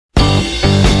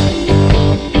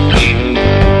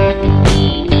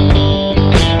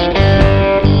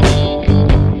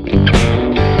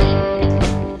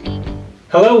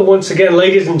Hello once again,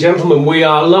 ladies and gentlemen. We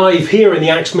are live here in the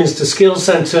Axminster Skills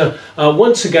Centre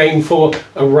once again for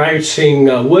a routing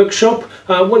workshop,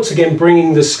 once again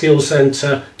bringing the Skills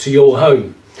Centre to your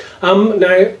home.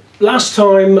 Now last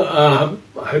time, I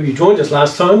hope you joined us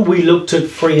last time, we looked at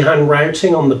freehand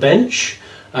routing on the bench.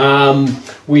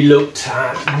 We looked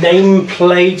at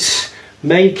nameplate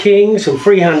making, some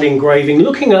freehand engraving,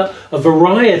 looking at a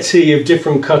variety of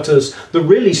different cutters that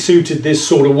really suited this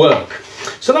sort of work.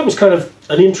 So that was kind of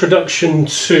an introduction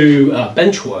to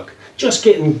bench work, just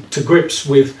getting to grips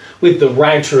with the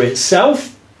router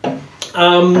itself.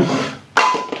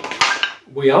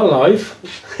 We are live,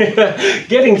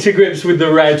 getting to grips with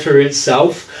the router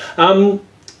itself.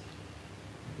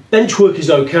 Bench work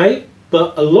is okay,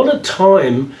 but a lot of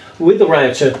time with the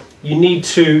router you need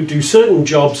to do certain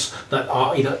jobs that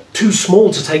are either too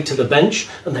small to take to the bench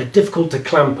and they're difficult to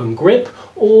clamp and grip,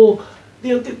 or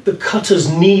the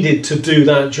cutters needed to do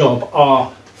that job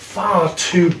are far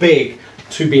too big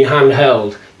to be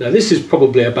handheld. Now this is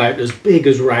probably about as big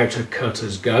as router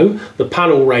cutters go, the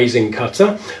panel raising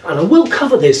cutter, and I will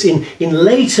cover this in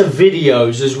later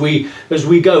videos as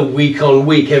we go week on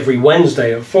week every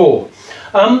Wednesday at 4.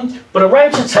 But a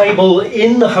router table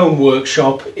in the home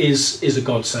workshop is a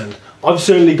godsend. I've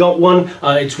certainly got one.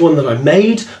 It's one that I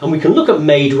made, and we can look at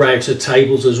made router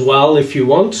tables as well if you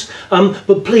want.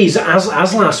 But please, as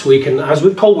last week and as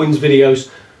with Colwyn's videos,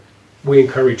 we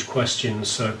encourage questions,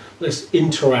 so let's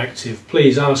interactive.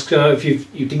 Please ask if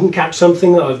you didn't catch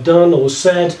something that I've done or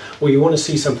said, or you want to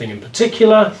see something in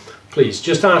particular. Please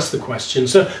just ask the question.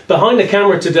 So behind the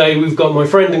camera today, we've got my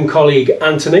friend and colleague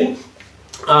Anthony.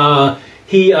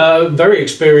 He very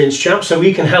experienced chap, so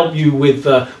he can help you with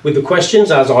the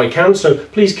questions as I can. So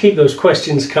please keep those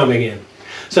questions coming in.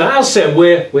 So as said,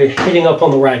 we're hitting up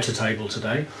on the router table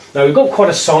today. Now we've got quite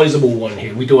a sizable one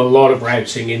here. We do a lot of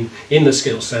routing in the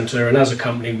Skills Centre, and as a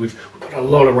company we've got a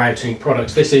lot of routing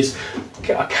products. This is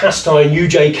a cast iron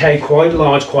UJK, quite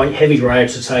large, quite heavy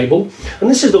router table, and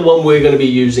this is the one we're going to be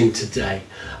using today.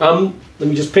 Let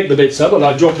me just pick the bits up that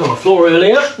I dropped on the floor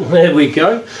earlier. There we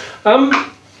go.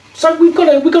 So we've got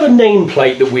a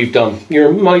nameplate that we've done.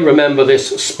 You might remember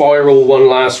this spiral one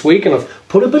last week, and I've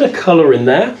put a bit of colour in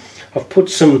there. I've put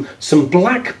some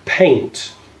black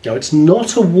paint. Now it's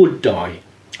not a wood dye.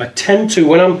 I tend to,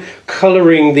 when I'm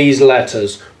colouring these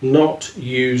letters, not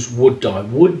use wood dye.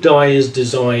 Wood dye is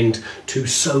designed to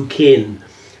soak in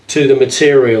to the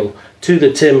material, to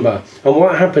the timber, and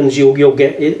what happens, you'll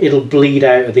get it'll bleed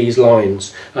out of these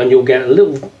lines, and you'll get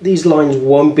these lines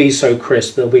won't be so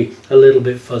crisp, they'll be a little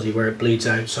bit fuzzy where it bleeds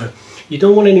out. So you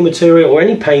don't want any material or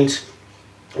any paint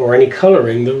or any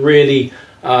colouring that really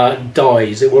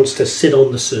dyes. It wants to sit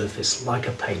on the surface like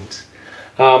a paint.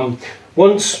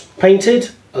 Once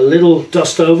painted, a little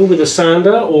dust over with a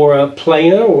sander or a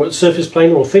planer or a surface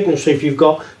planer or thickness if you've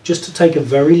got, just to take a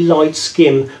very light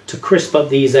skim to crisp up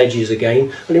these edges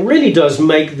again, and it really does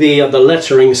make the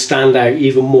lettering stand out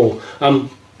even more.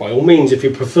 By all means, if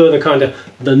you prefer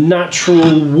the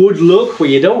natural wood look where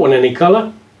you don't want any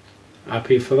colour,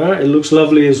 happy for that, it looks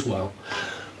lovely as well.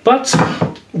 But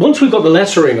once we've got the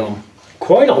lettering on,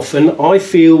 quite often I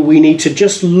feel we need to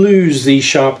just lose these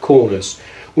sharp corners.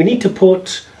 We need to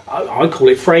put, I call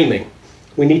it framing.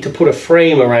 We need to put a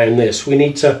frame around this. We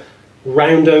need to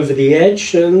round over the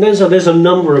edge, and there's a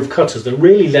number of cutters that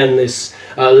really lend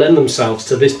themselves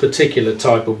to this particular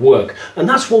type of work, and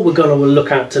that's what we're going to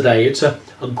look at today. It's a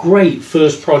great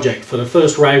first project for the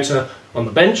first router on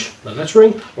the bench, the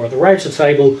lettering, or at the router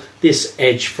table, this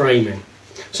edge framing.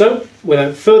 So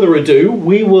without further ado,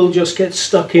 we will just get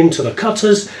stuck into the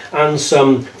cutters and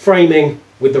some framing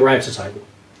with the router table.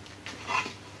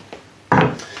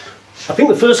 I think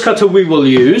the first cutter we will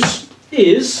use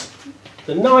is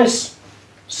the nice,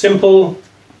 simple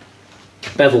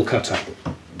bevel cutter.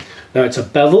 Now it's a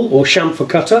bevel or chamfer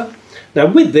cutter. Now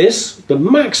with this, the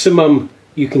maximum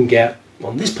you can get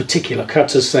on this particular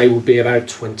cutter, say, will be about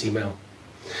 20mm.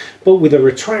 But with a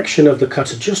retraction of the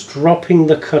cutter, just dropping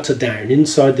the cutter down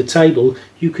inside the table,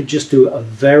 you could just do a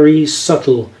very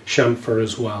subtle chamfer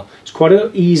as well. It's quite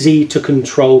an easy to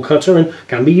control cutter and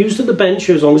can be used at the bench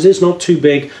as long as it's not too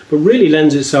big, but really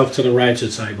lends itself to the router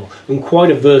table, and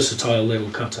quite a versatile little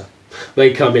cutter.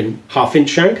 They come in 1/2 inch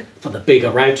shank for the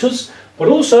bigger routers, but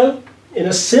also in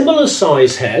a similar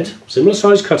size head, similar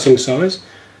size cutting size,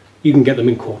 you can get them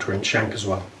in 1/4 inch shank as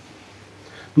well.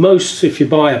 Most, if you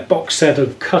buy a box set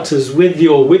of cutters with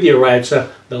your router,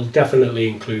 they'll definitely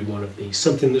include one of these,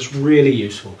 something that's really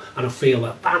useful, and I feel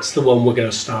that that's the one we're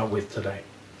going to start with today.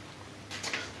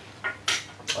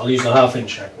 I'll use the 1/2 inch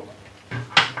shank one.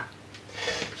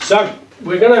 So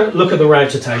we're going to look at the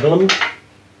router table, and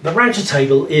the router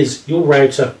table is your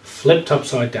router flipped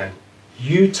upside down.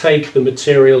 You take the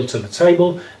material to the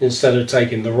table instead of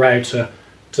taking the router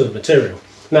to the material.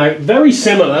 Now, very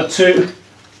similar to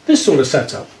this sort of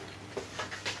setup.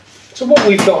 So what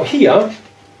we've got here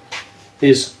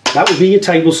is, that would be your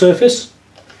table surface.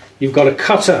 You've got a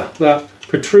cutter that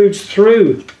protrudes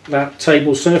through that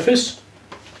table surface.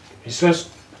 It says,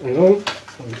 hang on,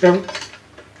 there we go.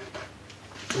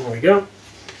 There we go.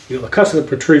 You've got the cutter that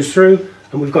protrudes through,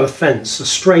 and we've got a fence, a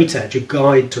straight edge, a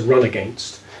guide to run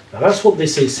against. Now that's what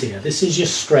this is here. This is your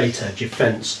straight edge, your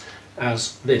fence,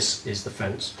 as this is the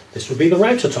fence. This would be the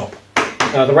router top,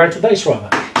 the router base rather.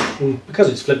 And because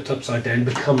it's flipped upside down, it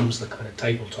becomes the kind of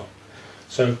tabletop.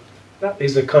 So that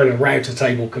is the kind of router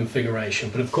table configuration,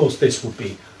 but of course this would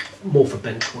be more for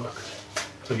bench work.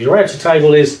 So your router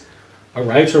table is a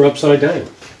router upside down.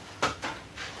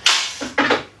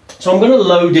 So I'm going to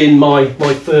load in my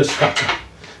first cutter.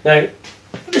 Now,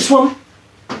 this one,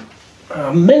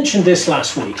 I mentioned this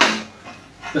last week.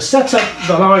 The setup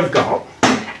that I've got,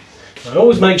 I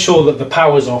always make sure that the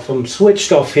power's off. I'm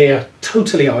switched off here,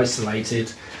 totally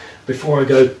isolated, before I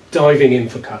go diving in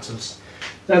for cutters.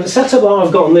 Now the setup that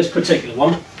I've got on this particular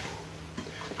one,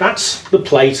 that's the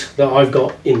plate that I've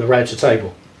got in the router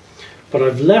table. But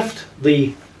I've left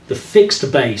the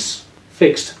fixed base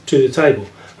fixed to the table,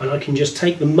 and I can just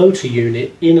take the motor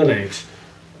unit in and out.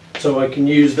 So I can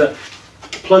use the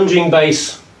plunging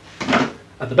base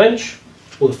at the bench,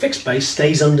 or the fixed base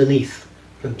stays underneath,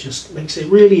 and just makes it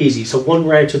really easy. So one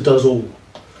router does all.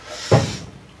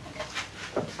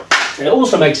 And it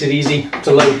also makes it easy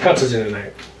to load cutters in and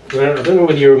out. Now, I don't know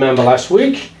whether you remember last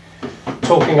week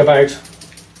talking about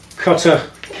cutter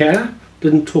care.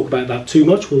 Didn't talk about that too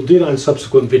much. We'll do that in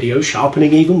subsequent videos.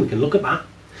 Sharpening even, we can look at that.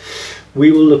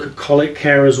 We will look at collet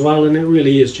care as well, and it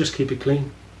really is just keep it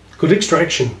clean. Good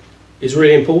extraction is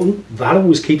really important. That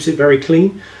always keeps it very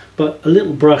clean, but a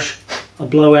little brush, a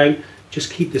blowout,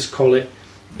 just keep this collet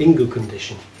in good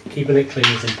condition. Keeping it clean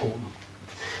is important.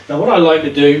 Now what I like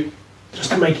to do,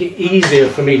 just to make it easier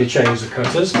for me to change the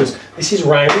cutters, because this is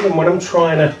round, and when I'm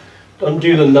trying to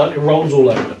undo the nut, it rolls all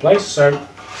over the place. So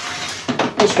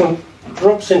this one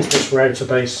drops into this router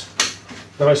base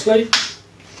nicely,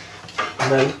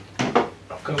 and then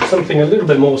I've got something a little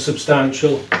bit more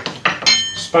substantial,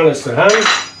 spanners to hand.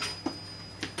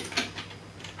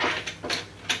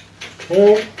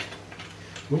 Okay,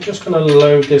 I'm just going to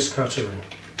load this cutter in.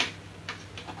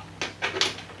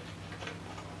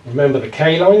 Remember the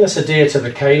K-line, let's adhere to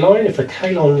the K-line. If the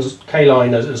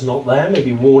K-line is not there,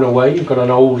 maybe worn away, you've got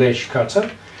an oldish cutter.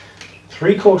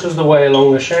 3/4 of the way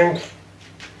along the shank,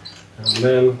 and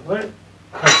then that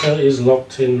cutter is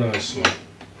locked in nicely.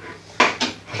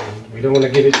 And we don't want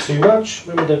to give it too much.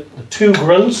 Remember the 2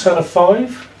 grunts out of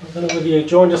 5? I don't know whether you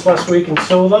joined us last week and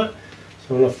saw that.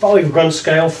 So on a 5 grunt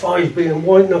scale, 5 being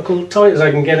white knuckle, tight as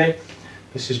I can get it,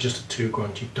 this is just a 2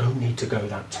 grunt. You don't need to go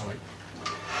that tight.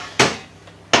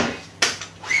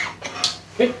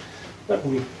 Okay, that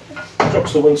one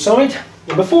drops to one side.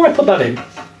 And before I put that in,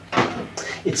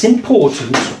 it's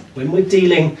important when we're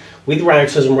dealing with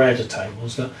routers and router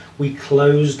tables that we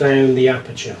close down the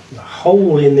aperture, the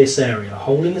hole in this area, the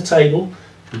hole in the table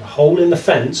and the hole in the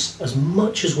fence as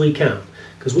much as we can.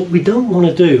 Because what we don't want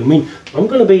to do, I mean, I'm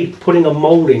going to be putting a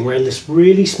moulding around this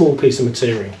really small piece of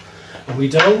material, and we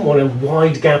don't want a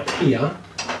wide gap here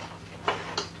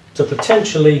to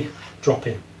potentially drop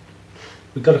in.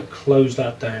 We've got to close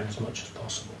that down as much as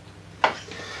possible.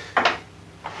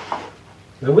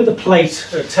 Now with a plate,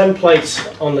 a template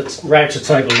on the router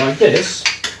table like this,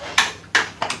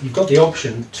 you've got the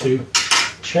option to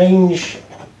change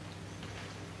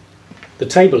the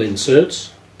table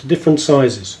inserts to different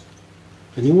sizes.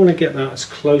 And you want to get that as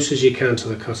close as you can to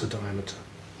the cutter diameter.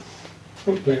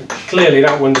 Clearly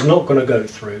that one's not going to go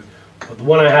through, but the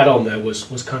one I had on there was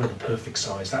kind of the perfect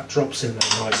size. That drops in there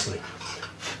nicely.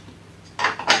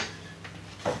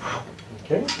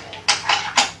 Okay.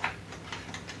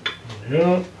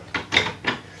 Yeah.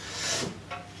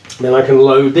 Then I can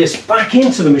load this back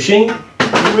into the machine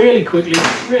really quickly,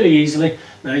 really easily.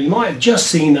 Now you might have just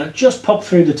seen that just pop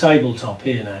through the tabletop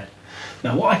here now.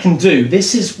 Now what I can do,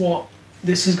 this is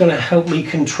going to help me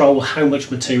control how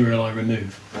much material I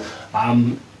remove.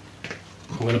 I'm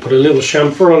going to put a little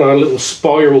chamfer on our little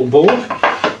spiral board.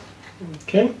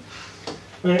 Okay.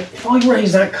 Now if I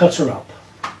raise that cutter up,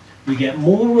 we get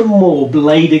more and more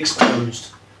blade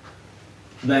exposed,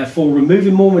 therefore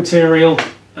removing more material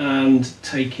and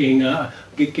taking a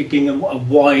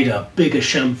wider, bigger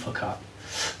chamfer cut.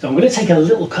 So I'm going to take a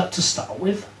little cut to start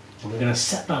with, and we're going to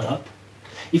set that up.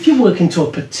 If you're working to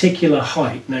a particular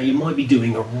height, now you might be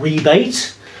doing a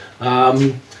rebate,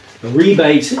 A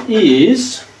rebate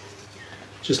is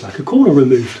just like a corner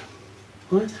removed.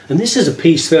 Right? And this is a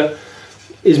piece that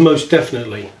is most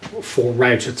definitely for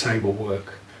router table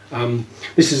work.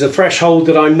 This is a threshold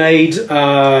that I made,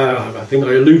 I think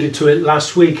I alluded to it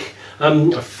last week.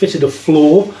 I fitted a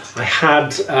floor. I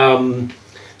had some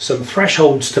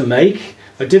thresholds to make.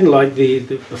 I didn't like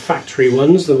the factory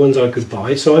ones, the ones I could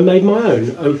buy, so I made my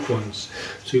own oak ones.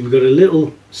 So we've got a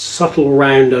little subtle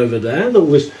round over there that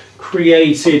was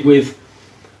created with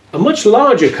a much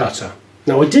larger cutter.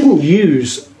 Now I didn't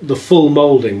use the full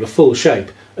moulding, the full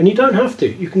shape, and you don't have to.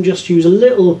 You can just use a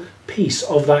little piece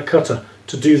of that cutter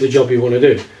to do the job you want to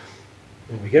do.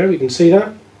 There we go, you can see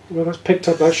that, well, that's picked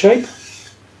up that shape.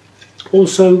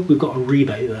 Also, we've got a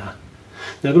rebate there.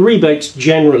 Now the rebates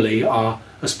generally are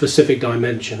a specific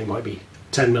dimension. It might be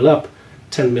 10mm up,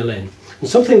 10mm in. And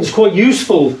something that's quite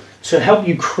useful to help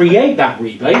you create that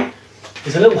rebate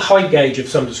is a little height gauge of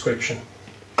some description.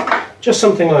 Just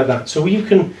something like that, so you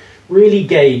can really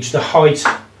gauge the height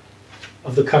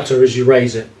of the cutter as you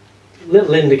raise it.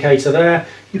 Little indicator there.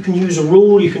 You can use a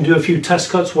rule, you can do a few test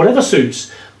cuts, whatever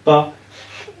suits, but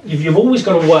you've always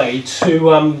got a way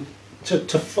to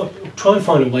try and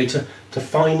find a way to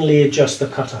finely adjust the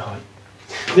cutter height.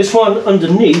 This one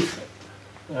underneath,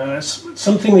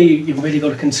 something that you've really got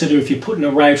to consider if you're putting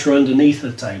a router underneath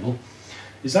the table,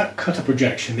 is that cutter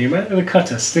projection. The amount of the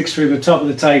cutter sticks through the top of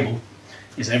the table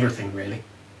is everything really.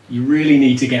 You really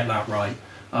need to get that right.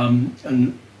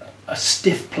 And a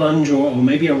stiff plunge or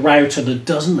maybe a router that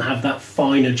doesn't have that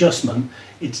fine adjustment,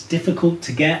 it's difficult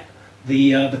to get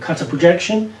the cutter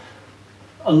projection.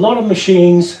 A lot of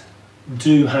machines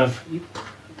do have,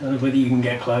 I don't know whether you can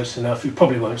get close enough, you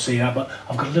probably won't see that, but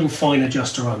I've got a little fine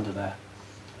adjuster under there.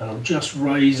 And I'm just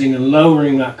raising and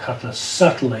lowering that cutter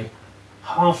subtly,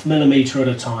 0.5 millimeter at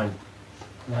a time.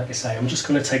 Like I say, I'm just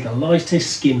going to take the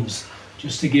lightest skims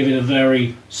just to give it a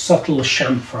very subtle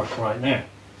chamfer right now.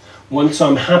 Once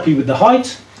I'm happy with the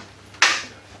height,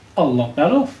 I'll lock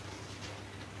that off.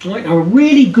 Right, now a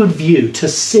really good view to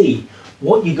see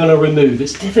what you're going to remove.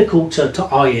 It's difficult to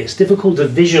eye it, it's difficult to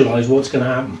visualize what's going to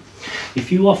happen.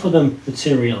 If you offer the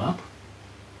material up,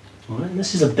 right, and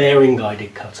this is a bearing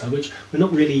guided cutter, which we're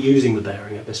not really using the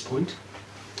bearing at this point.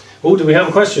 Oh, do we have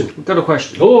a question? We've got a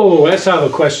question. Oh, let's have a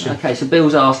question. Okay, so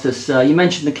Bill's asked us, you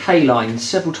mentioned the K-line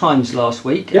several times last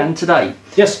week and today.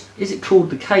 Yes. Is it called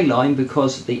the K-line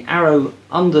because the arrow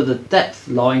under the depth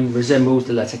line resembles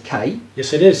the letter K?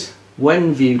 Yes, it is.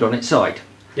 When viewed on its side.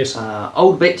 Yes.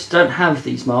 Old bits don't have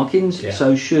these markings,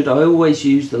 so should I always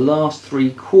use the last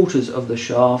 3/4 of the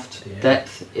shaft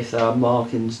depth if there are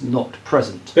markings not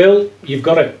present? Bill, you've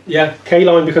got it. Yeah,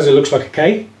 K-line because it looks like a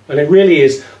K, and it really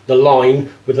is the line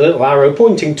with a little arrow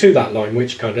pointing to that line,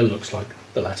 which kind of looks like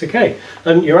the letter K.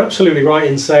 And you're absolutely right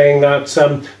in saying that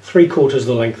 3/4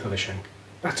 the length of the shank.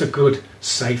 That's a good,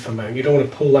 safe amount. You don't want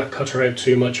to pull that cutter out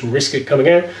too much and risk it coming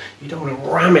out. You don't want to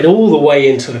ram it all the way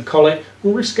into the collet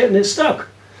and risk getting it stuck.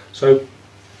 So,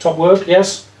 top work,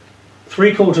 yes,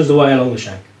 3/4 the way along the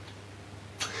shank.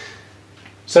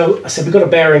 So, I said we've got a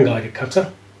bearing guided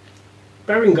cutter.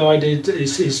 Bearing guided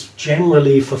is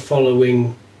generally for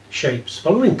following shapes,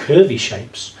 following curvy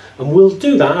shapes. And we'll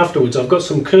do that afterwards. I've got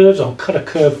some curves, I'll cut a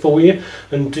curve for you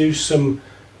and do some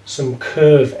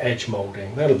curve edge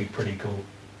moulding. That'll be pretty cool.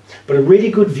 But a really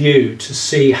good view to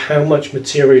see how much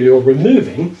material you're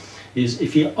removing is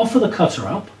if you offer the cutter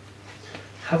up,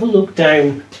 have a look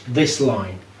down this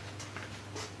line.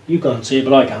 You can't see it,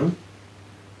 but I can.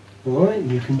 Alright, and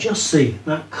you can just see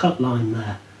that cut line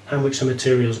there, how much the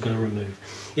material is going to remove.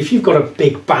 If you've got a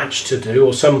big batch to do,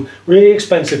 or some really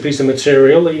expensive piece of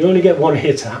material that you only get one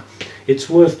hit at, it's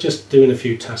worth just doing a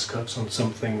few test cuts on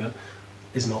something that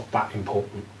is not that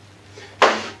important.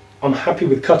 I'm happy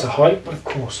with cutter height, but of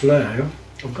course now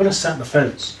I've got to set the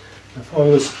fence. If I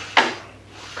was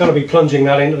going to be plunging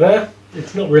that into there,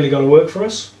 it's not really going to work for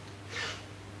us.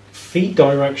 Feed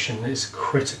direction is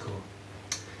critical.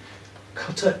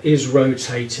 Cutter is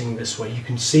rotating this way. You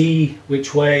can see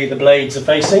which way the blades are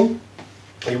facing.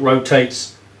 It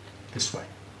rotates this way,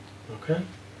 okay,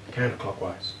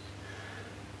 counterclockwise.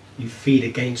 You feed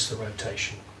against the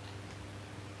rotation.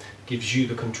 Gives you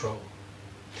the control.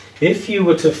 If you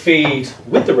were to feed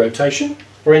with the rotation,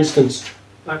 for instance,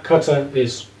 that cutter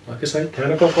is, like I say,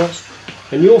 counterclockwise,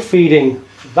 and you're feeding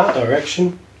that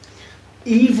direction,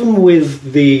 even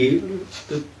with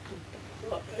if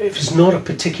it's not a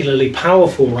particularly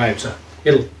powerful router,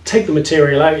 it'll take the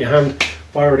material out of your hand,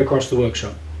 fire it across the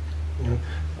workshop. You know,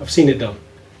 I've seen it done.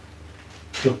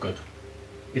 It's not good.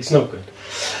 It's not good.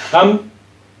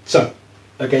 So,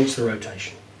 against the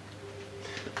rotation.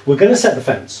 We're going to set the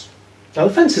fence. Now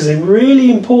the fence is a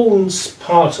really important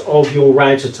part of your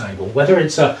router table. Whether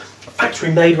it's a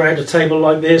factory-made router table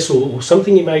like this or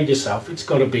something you made yourself, it's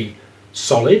got to be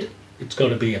solid, it's got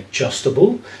to be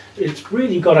adjustable, it's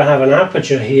really got to have an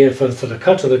aperture here for the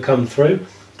cutter to come through,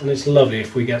 and it's lovely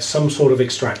if we get some sort of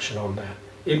extraction on there.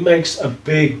 It makes a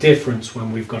big difference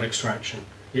when we've got extraction.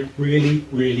 It really,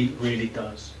 really, really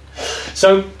does.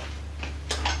 So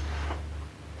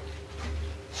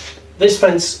this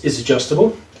fence is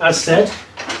adjustable. As said,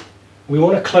 we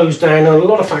want to close down. On a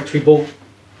lot of factory bought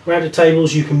router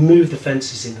tables, you can move the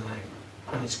fences in and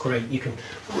out, and it's great. You can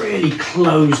really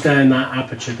close down that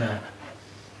aperture there.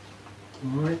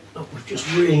 All right, oh, we've just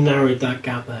really narrowed that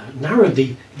gap there, narrowed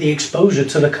the exposure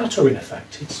to the cutter in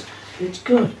effect. It's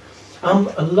good. A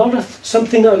lot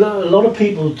of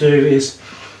people do is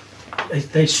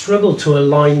they struggle to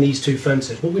align these two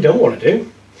fences. What we don't want to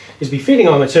do is be feeding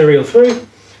our material through,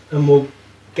 and we'll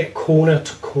get corner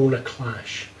to corner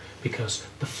clash because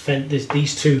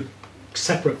these two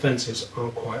separate fences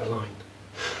aren't quite aligned.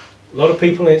 A lot of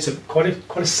people, it's quite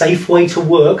a safe way to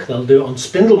work. They'll do it on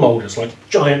spindle moulders like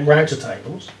giant router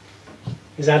tables.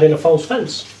 Is add in a false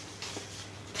fence.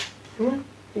 You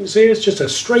can see it's just a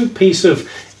straight piece of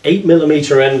 8mm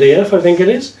MDF, I think it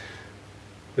is,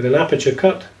 with an aperture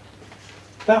cut.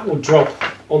 That would drop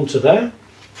onto there.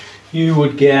 You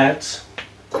would get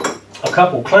a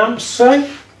couple clamps, say,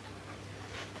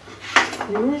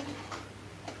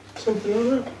 something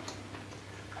like that.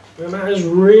 And that has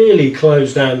really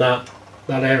closed down that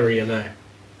area now.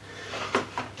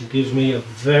 It gives me a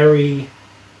very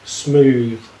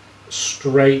smooth,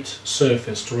 straight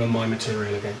surface to run my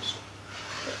material against.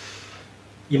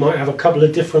 You might have a couple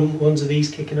of different ones of these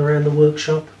kicking around the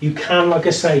workshop. You can, like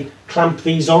I say, clamp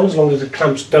these on as long as the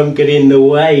clamps don't get in the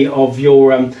way of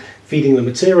your feeding the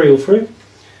material through.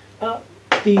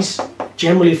 These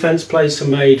generally fence plates are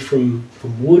made from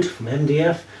wood, from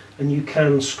MDF, and you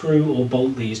can screw or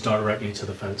bolt these directly to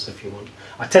the fence if you want.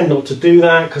 I tend not to do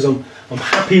that because I'm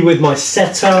happy with my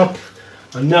setup.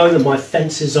 I know that my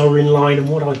fences are in line, and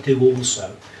what I do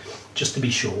also, just to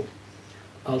be sure,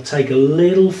 I'll take a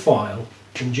little file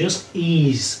and just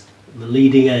ease the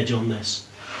leading edge on this.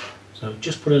 So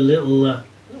just put a little,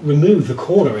 remove the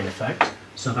corner in effect,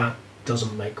 so that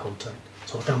doesn't make contact.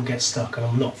 So I don't get stuck and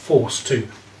I'm not forced to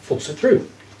force it through,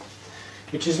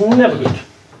 which is never good.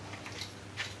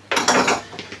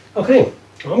 Okay,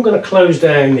 I'm going to close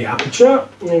down the aperture.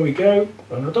 There we go.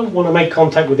 And I don't want to make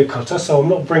contact with the cutter, so I'm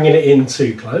not bringing it in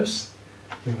too close.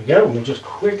 There we go. We'll just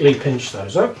quickly pinch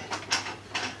those up.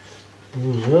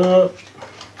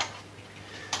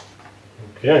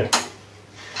 Okay.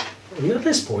 And at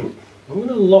this point, I'm going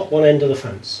to lock one end of the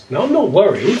fence. Now, I'm not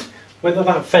worried whether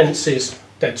that fence is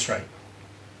dead straight.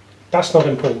 That's not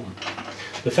important.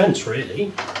 The fence,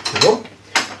 really,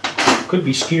 could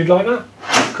be skewed like that.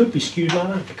 It could be skewed like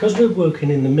that. Because we're working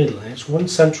in the middle and it's one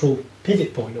central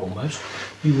pivot point almost,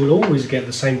 you will always get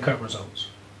the same cut results.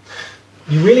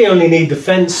 You really only need the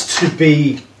fence to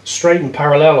be straight and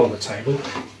parallel on the table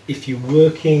if you're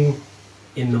working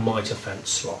in the mitre fence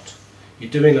slot.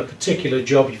 You're doing a particular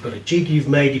job, you've got a jig you've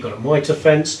made, you've got a mitre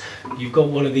fence, you've got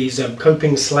one of these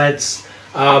coping sleds,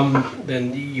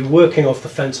 then you're working off the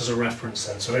fence as a reference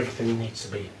then, so everything needs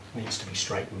to be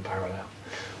straight and parallel.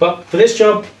 But for this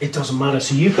job, it doesn't matter,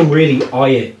 so you can really eye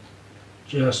it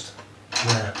just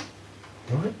there.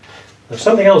 Right? Now,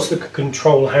 something else that can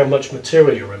control how much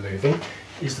material you're removing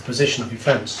is the position of your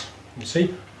fence. You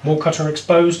see, more cutter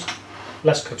exposed,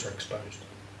 less cutter exposed.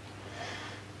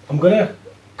 I'm going to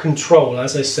control,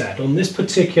 as I said, on this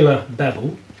particular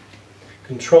bevel,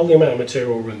 control the amount of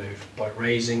material removed by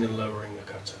raising and lowering the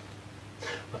cutter.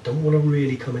 I don't want to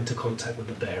really come into contact with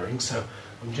the bearing, so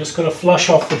I'm just going to flush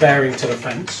off the bearing to the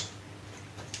fence.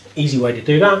 Easy way to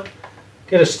do that.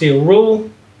 Get a steel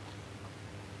rule,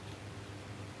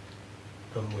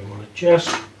 and we want to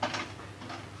just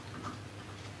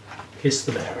kiss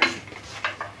the bearing.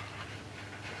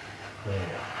 There you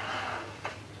go.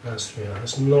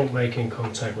 That's not making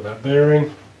contact with that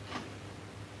bearing.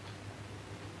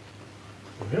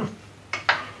 There we go.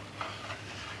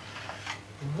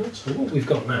 Right, so what we've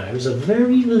got now is a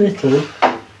very little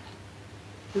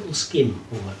skim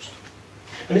almost.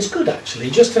 And it's good actually,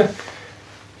 just to,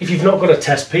 if you've not got a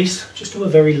test piece, just do a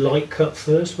very light cut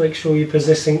first, make sure your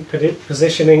positioning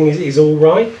is all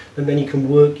right, and then you can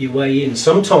work your way in.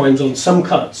 Sometimes on some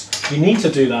cuts, you need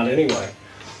to do that anyway.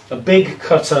 A big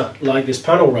cutter like this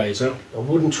panel raiser, I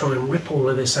wouldn't try and rip all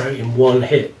of this out in one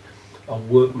hit. I'll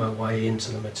work my way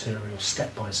into the material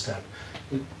step by step.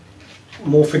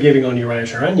 More forgiving on your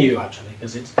router and you actually,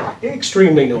 because it's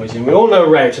extremely noisy. And we all know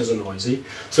routers are noisy.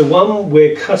 So when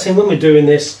we're cutting, when we're doing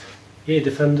this, Ear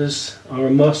defenders are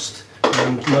a must,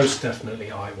 and most definitely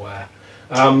eyewear.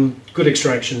 Good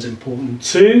extraction is important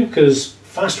too, because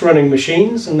fast running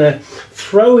machines and they're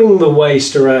throwing the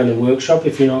waste around the workshop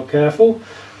if you're not careful.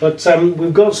 But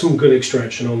we've got some good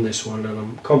extraction on this one, and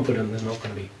I'm confident there's not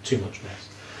going to be too much mess.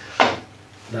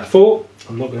 Therefore,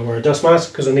 I'm not going to wear a dust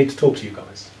mask because I need to talk to you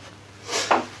guys.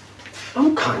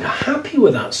 I'm kind of happy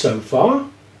with that so far.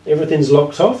 Everything's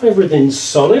locked off, everything's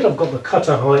solid. I've got the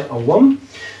cutter height I want.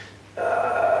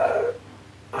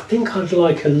 I think I'd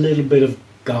like a little bit of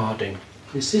guarding.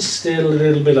 This is still a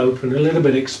little bit open, a little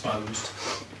bit exposed.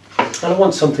 And I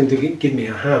want something to give me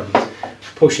a hand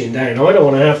pushing down. I don't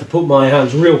want to have to put my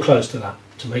hands real close to that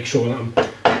to make sure that I'm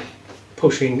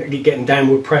pushing, getting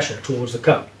downward pressure towards the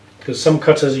cut. Because some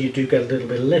cutters you do get a little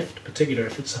bit of lift, particularly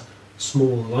if it's a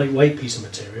small, lightweight piece of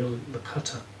material. The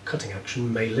cutting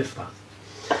action may lift that.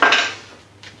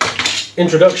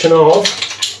 Introduction of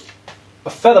a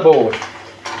featherboard.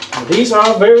 Now, these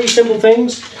are very simple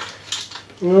things.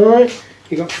 Alright,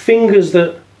 you've got fingers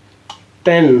that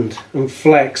bend and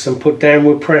flex and put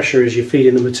downward pressure as you're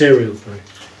feeding the material through.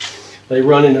 They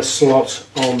run in a slot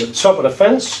on the top of the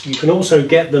fence. You can also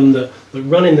get them that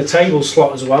run in the table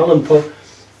slot as well and put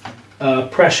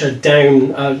pressure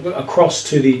down across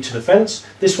to the fence.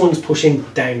 This one's pushing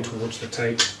down towards the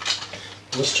table.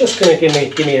 It's just going to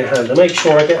give me a hand to make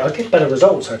sure I get better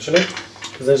results actually,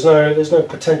 because there's no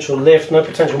potential lift, no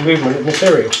potential movement of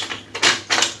material.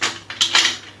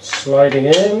 Sliding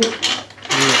in.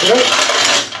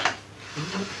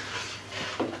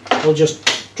 I'll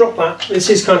just drop that. This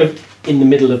is kind of in the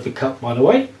middle of the cut, by the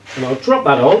way, and I'll drop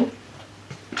that on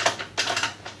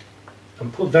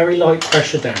and put very light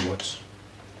pressure downwards,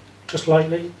 just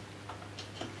lightly.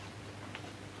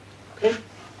 Okay,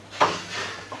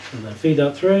 and then feed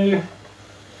that through.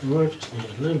 And I just need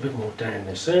a little bit more down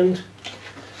this end.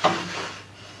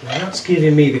 Now that's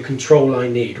giving me the control I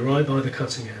need right by the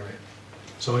cutting area,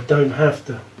 so I don't have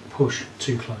to push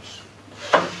too close.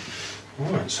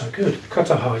 Alright, so good.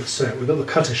 Cutter height set. We've got the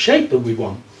cutter shape that we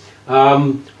want.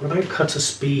 What about cutter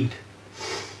speed?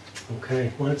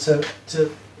 Okay, well it's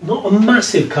not a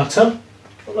massive cutter,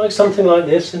 but like something like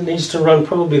this, it needs to run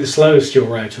probably the slowest your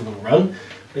router will run.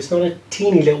 It's not a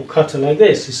teeny little cutter like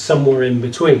this, it's somewhere in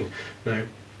between. Now,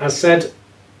 as said,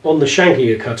 on the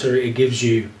shankier cutter it gives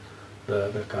you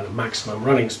the kind of maximum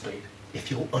running speed. If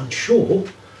you're unsure,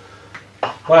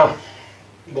 well,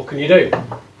 what can you do?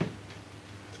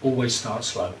 Always start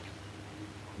slow.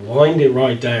 Wind it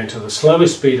right down to the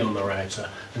slowest speed on the router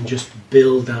and just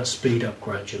build that speed up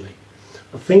gradually.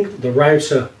 I think the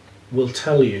router will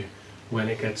tell you when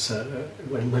it gets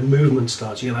when movement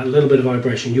starts. You get that little bit of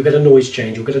vibration, you get a noise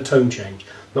change, you'll get a tone change.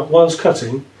 Not whilst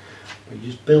cutting, but you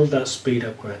just build that speed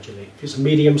up gradually. If it's a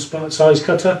medium size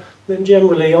cutter, then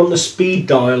generally on the speed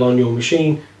dial on your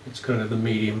machine, it's kind of the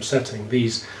medium setting.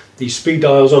 These speed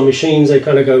dials on machines, they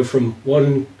kind of go from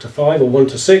 1 to 5 or 1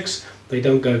 to 6. They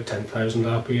don't go 10,000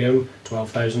 RPM,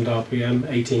 12,000 RPM,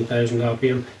 18,000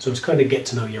 RPM. So it's kind of get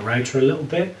to know your router a little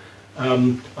bit.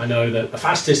 I know that the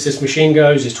fastest this machine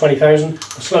goes is 20,000,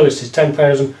 the slowest is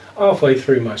 10,000. Halfway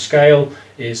through my scale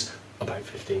is about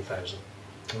 15,000.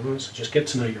 Alright, so just get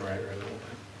to know your router a little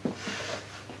bit.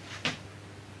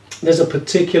 There's a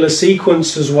particular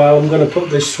sequence as well I'm going to put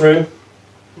this through.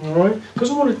 Alright, because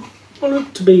I want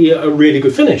it to be a really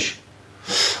good finish.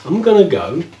 I'm going to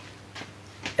go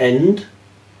end,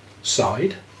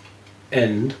 side,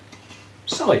 end,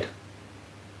 side.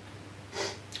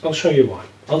 I'll show you why.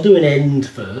 I'll do an end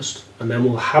first and then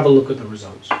we'll have a look at the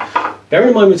results. Bear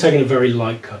in mind we're taking a very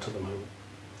light cut at the moment.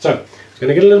 So it's going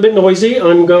to get a little bit noisy.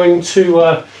 I'm going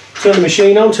to turn the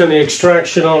machine on, turn the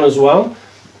extraction on as well.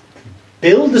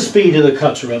 Build the speed of the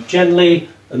cutter up gently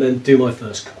and then do my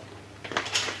first cut.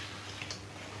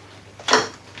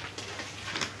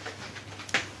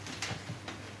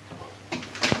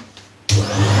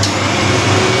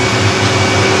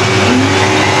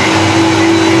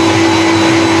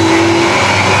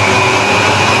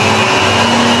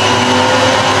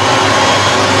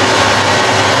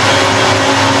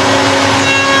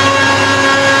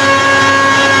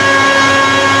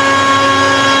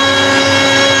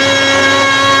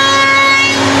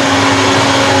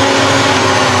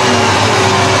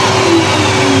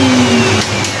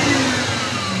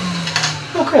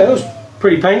 Okay, that was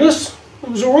pretty painless. That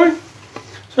was alright.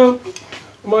 So,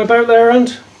 am I about there,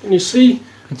 and can you see?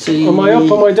 Am I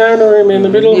up, am I down, or am I in the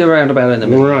middle? You're around about in the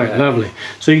middle. Right, lovely.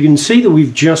 So you can see that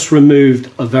we've just removed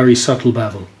a very subtle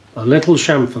bevel. A little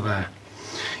chamfer there.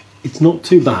 It's not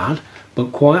too bad,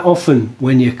 but quite often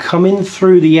when you're coming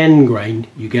through the end grain,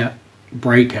 you get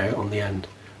breakout on the end.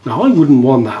 Now I wouldn't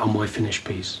want that on my finished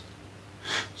piece.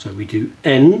 So we do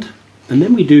end, and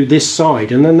then we do this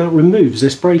side, and then that removes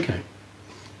this breakout.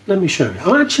 Let me show you.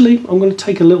 I'm going to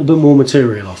take a little bit more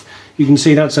material off. You can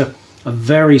see that's a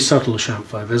very subtle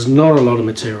chamfer. There's not a lot of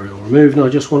material removed, and I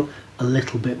just want a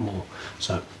little bit more.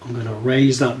 So I'm going to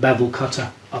raise that bevel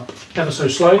cutter up ever so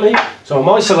slightly. So I'm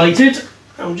isolated.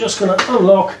 I'm just going to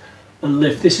unlock and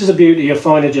lift. This is the beauty of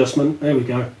fine adjustment. There we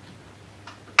go.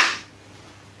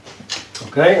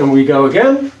 Okay, and we go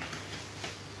again.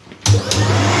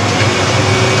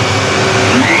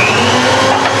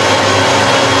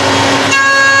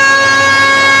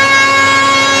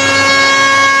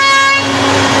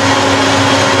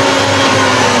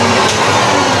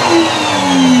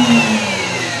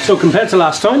 So compared to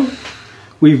last time,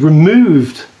 we've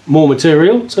removed more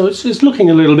material, so it's looking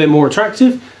a little bit more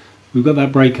attractive. We've got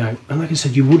that breakout, and like I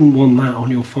said, you wouldn't want that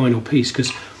on your final piece,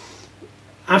 because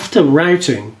after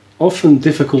routing, often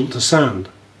difficult to sand.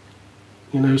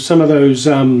 You know, some of those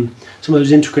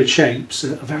intricate shapes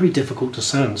are very difficult to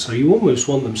sand, so you almost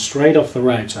want them straight off the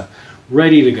router,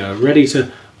 ready to go, ready to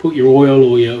put your oil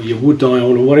or your wood dye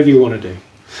on, or whatever you want to do.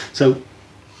 So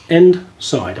end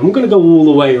side. I'm going to go all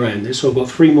the way around this, so I've got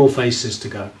 3 more faces to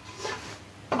go.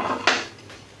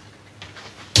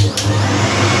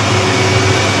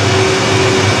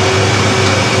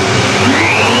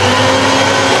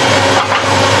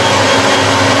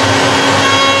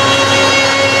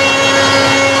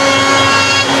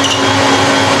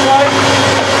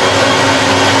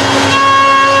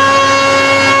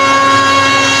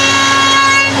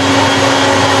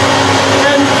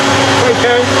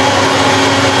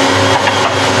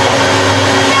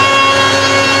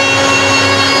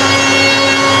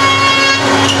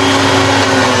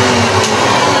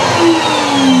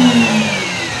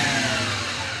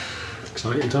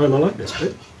 Time, I like this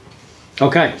bit.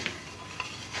 Okay,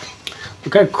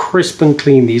 look how crisp and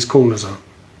clean these corners are.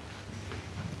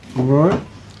 Alright,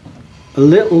 a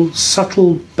little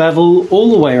subtle bevel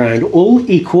all the way around, all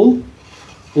equal,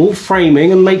 all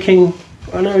framing and making,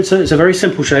 I know it's a very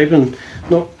simple shape and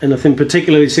not anything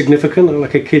particularly significant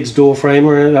like a kid's door frame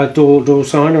or a door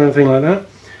sign or anything like that,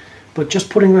 but just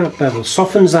putting that bevel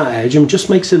softens that edge and just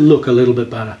makes it look a little bit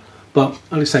better. But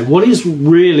like I say, what is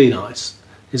really nice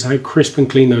is how crisp and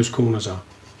clean those corners are.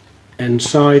 End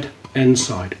side,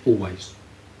 always.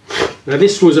 Now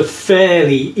this was a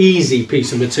fairly easy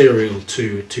piece of material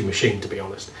to machine, to be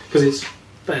honest, because it's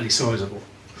fairly sizable.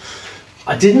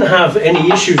 I didn't have any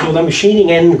issues, although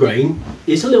machining end grain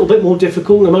is a little bit more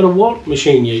difficult no matter what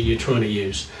machine you're trying to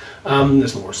use.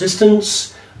 There's more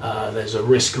resistance, there's a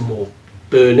risk of more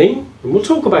burning, and we'll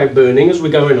talk about burning as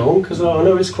we're going on, because I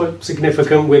know it's quite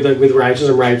significant with routers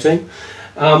and routing.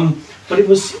 But it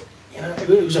was, you know, it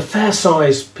was a fair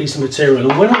size piece of material,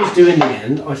 and when I was doing the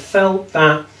end, I felt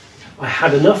that I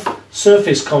had enough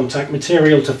surface contact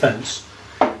material to fence.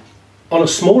 On a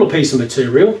smaller piece of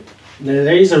material,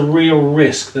 there is a real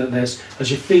risk that there's, as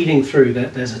you're feeding through,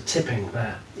 that there's a tipping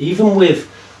there. Even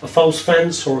with a false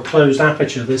fence or a closed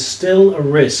aperture, there's still a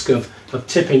risk of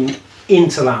tipping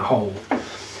into that hole.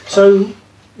 So,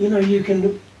 you know, you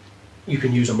can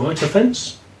use a mitre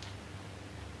fence.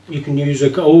 You can use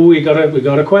a, oh, we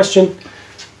got a question.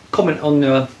 Comment on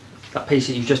that piece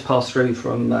that you just passed through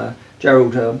from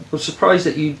Gerald. I was surprised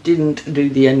that you didn't do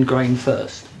the end grain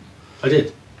first. I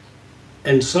did.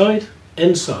 End side,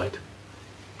 end side.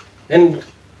 End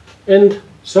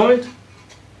side,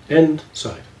 end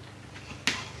side.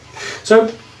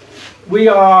 So we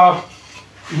are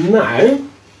now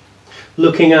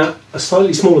looking at a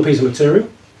slightly smaller piece of material.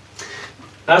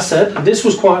 As said, this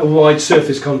was quite a wide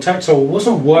surface contact, so I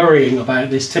wasn't worrying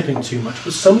about this tipping too much,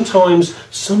 but sometimes,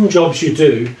 some jobs you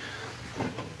do,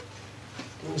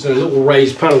 there's a little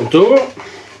raised panel door,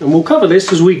 and we'll cover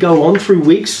this as we go on through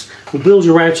weeks. We'll build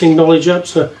your routing knowledge up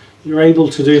so you're able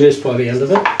to do this by the end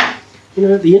of it. You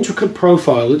know, the intricate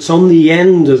profile, it's on the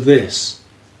end of this,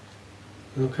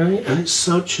 okay, and it's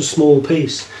such a small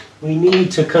piece. We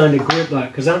need to kind of grip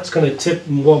that, because that's going to tip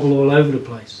and wobble all over the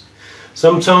place.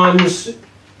 Sometimes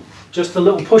just a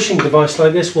little pushing device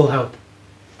like this will help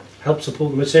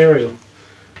support the material.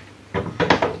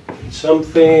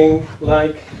 Something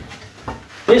like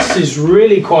this is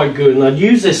really quite good, and I'd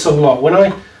use this a lot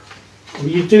when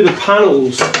you do the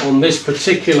panels on this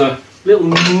particular little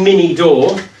mini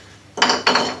door.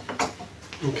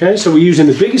 Okay, so we're using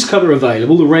the biggest cutter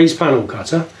available, the raised panel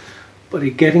cutter, but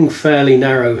it's getting fairly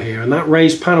narrow here, and that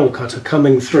raised panel cutter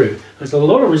coming through, there's a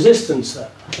lot of resistance there,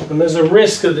 and there's a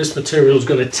risk that this material is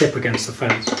going to tip against the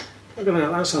fence. Look at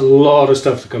that, that's a lot of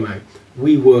stuff to come out.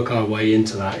 We work our way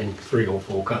into that in 3 or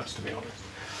 4 cuts, to be honest.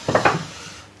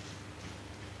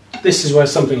 This is where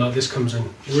something like this comes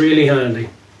in really handy.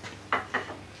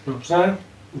 Drops down.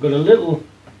 We've got a little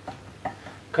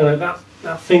kind of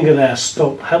that finger there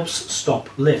helps stop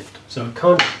lift. So it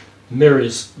kind of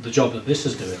mirrors the job that this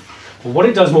is doing. But what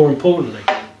it does more importantly,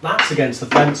 that's against the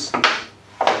fence.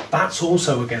 That's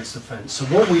also against the fence. So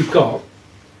what we've got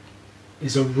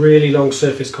is a really long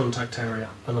surface contact area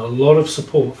and a lot of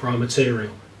support for our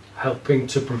material, helping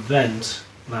to prevent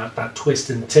that twist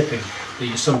and tipping that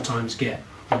you sometimes get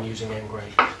when using end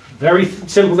grain. Very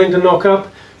simple thing to knock up.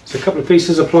 It's a couple of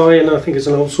pieces of ply and I think it's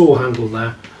an old saw handle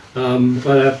there.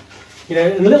 You know,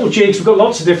 and little jigs, we've got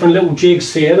lots of different little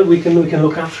jigs here that we can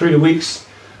look at through the weeks.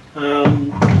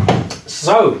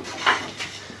 So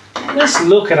let's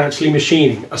look at actually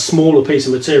machining a smaller piece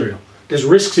of material. There's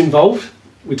risks involved.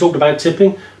 We talked about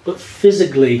tipping, but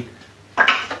physically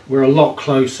we're a lot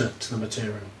closer to the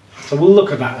material. So we'll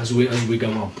look at that as we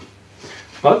go on.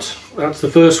 But that's the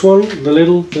first one, the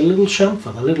little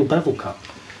chamfer, the little bevel cut.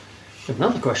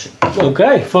 Another question.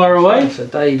 Okay, fire away. So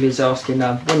Dave is asking,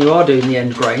 when you are doing the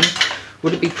end grain,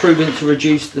 would it be prudent to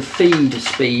reduce the feed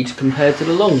speed compared to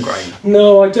the long grain?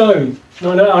 No, I don't.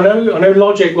 I know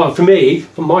logic, well for me,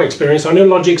 from my experience, I know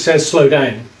logic says slow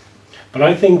down. But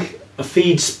I think a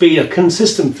feed speed, a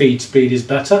consistent feed speed is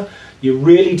better. You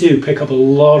really do pick up a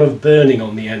lot of burning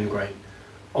on the end grain.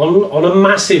 On a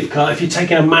massive cut, if you're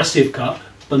taking a massive cut,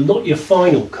 but not your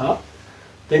final cut,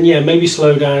 then yeah, maybe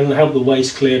slow down and help the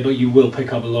waste clear, but you will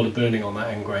pick up a lot of burning on that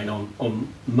end grain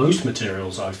on most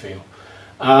materials, I feel.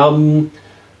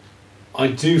 I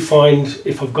do find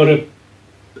if I've got a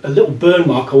little burn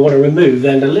mark I want to remove,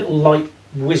 then a little light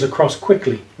whiz across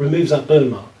quickly removes that burn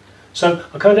mark. So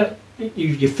I kind of,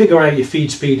 you figure out your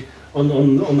feed speed on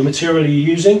the material you're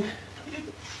using.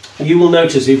 You will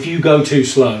notice if you go too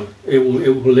slow, it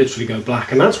will literally go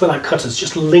black, and that's where that cutter's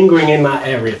just lingering in that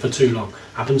area for too long.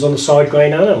 Happens on the side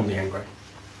grain and on the end grain.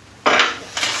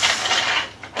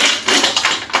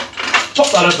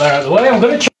 Pop that up there out of the way. I'm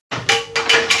going to check.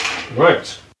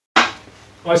 Right,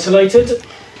 isolated.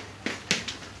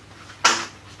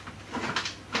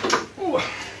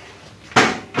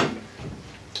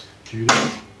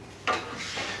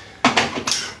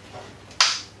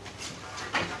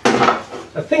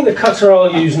 I think the cutter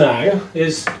I'll use now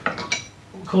is,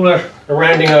 we'll call her a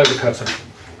rounding over cutter.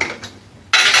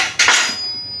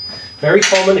 Very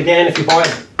common, again, if you buy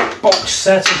a box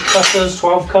set of cutters,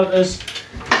 12 cutters,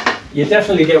 you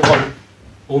definitely get one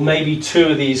or maybe two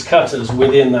of these cutters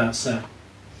within that set.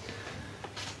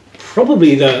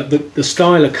 Probably the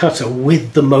style of cutter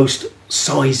with the most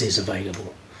sizes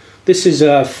available. This is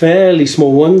a fairly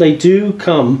small one. They do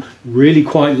come really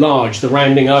quite large, the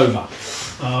rounding over.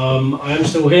 I am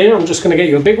still here. I'm just going to get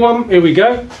you a big one. Here we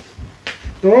go.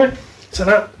 Alright, so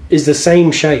that is the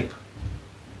same shape.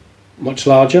 Much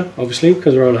larger, obviously,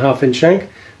 because we're on a 1/2 inch shank.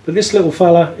 But this little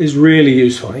fella is really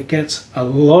useful. It gets a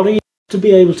lot of to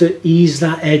be able to ease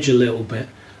that edge a little bit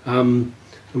and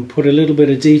put a little bit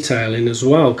of detail in as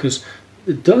well, because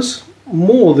it does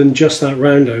more than just that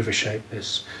round over shape,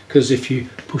 this. Because if you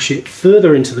push it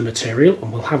further into the material,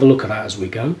 and we'll have a look at that as we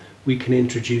go, we can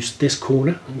introduce this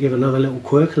corner and give another little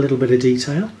quirk, a little bit of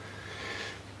detail.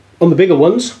 On the bigger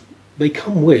ones, they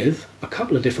come with a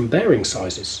couple of different bearing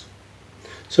sizes.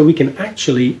 So we can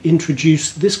actually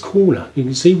introduce this corner. You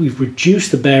can see we've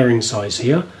reduced the bearing size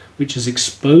here, which has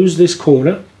exposed this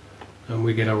corner, and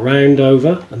we get a round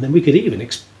over, and then we could even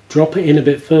drop it in a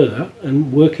bit further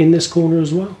and work in this corner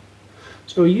as well.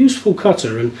 So a useful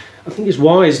cutter, and I think it's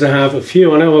wise to have a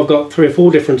few. I know I've got 3 or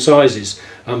 4 different sizes.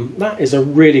 That is a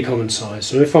really common size.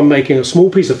 So if I'm making a small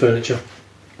piece of furniture,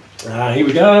 here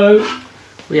we go.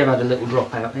 We have had a little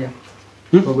drop out here.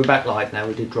 Well, we're back live now.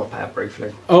 We did drop out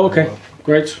briefly. Oh, okay,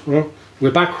 great. Well,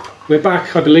 we're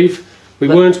back. I believe we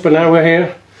weren't, but now we're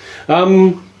here.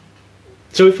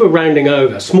 So if we're rounding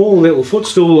over, small little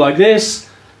footstool like this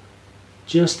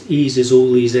just eases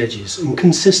all these edges, and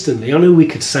consistently. I know we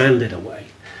could sand it away,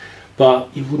 but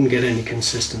you wouldn't get any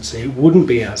consistency. It wouldn't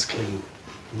be as clean.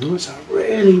 It's a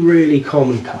really, really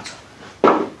common cutter.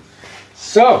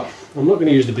 So I'm not going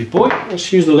to use the big boy.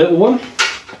 Let's use the little one.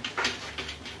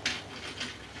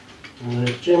 And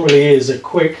it generally is a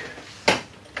quick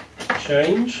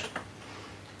change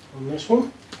on this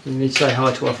one. We need to say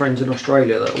hi to our friends in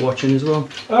Australia that are watching as well.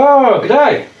 Oh, good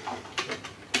day.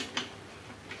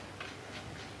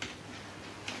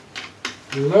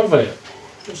 Love it.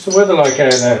 What's the weather like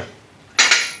out there?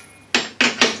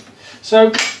 So,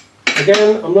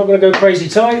 again, I'm not going to go crazy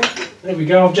tight. There we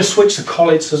go. I've just switched the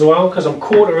collets as well because I'm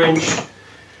 1/4 inch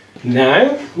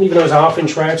now, even though it's a 1/2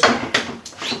 inch route.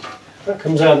 That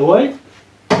comes out of the way.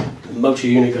 The motor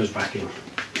unit goes back in.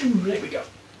 There we go.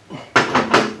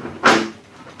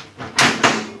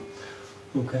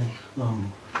 Okay.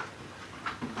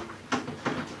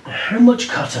 How much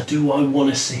cutter do I want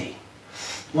to see?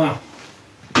 Well,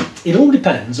 it all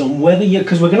depends on whether you,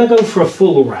 because we're going to go for a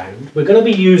full round, we're going to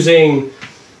be using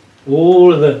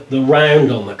all of the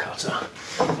round on the cutter.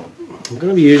 I'm going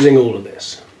to be using all of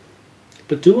this.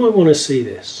 But do I want to see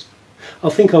this? I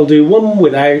think I'll do one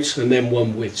without and then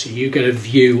one with, so you get a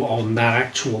view on that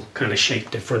actual kind of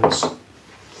shape difference.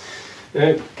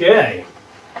 Okay,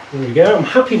 there we go. I'm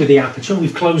happy with the aperture.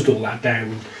 We've closed all that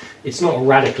down. It's not a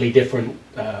radically different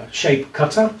shape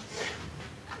cutter.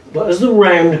 But as the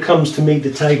round comes to meet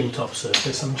the tabletop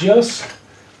surface, I'm just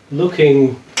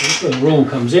looking, where the rule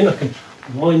comes in, I can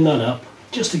wind that up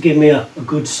just to give me a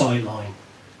good sight line.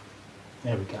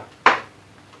 There we go.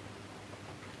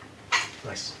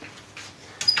 Nice.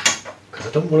 Because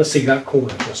I don't want to see that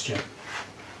corner just yet.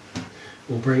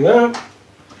 We'll bring that up.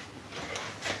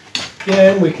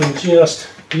 Again, we can just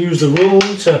use the rule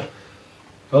to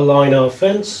align our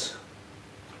fence.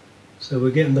 So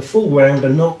we're getting the full round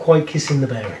and not quite kissing the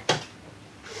bearing.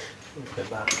 Look at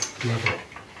that. Lovely.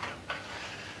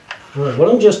 Right, well,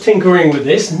 I'm just tinkering with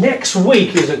this. Next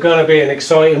week is going to be an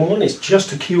exciting one. It's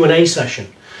just a Q&A session.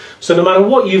 So no matter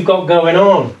what you've got going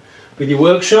on with your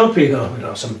workshop, you've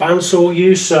got some bandsaw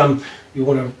use, you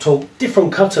want to talk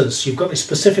different cutters, you've got this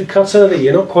specific cutter that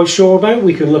you're not quite sure about,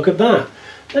 we can look at that.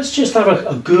 Let's just have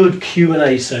a good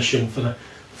Q&A session for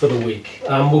the week.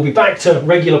 We'll be back to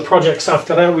regular projects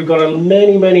after that. We've got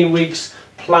many weeks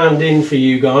planned in for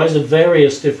you guys of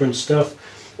various different stuff,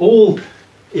 all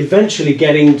eventually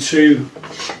getting to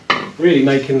really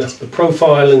making the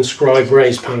profile and scribe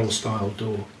raised panel style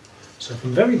door. So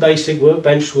from very basic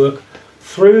workbench work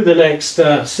through the next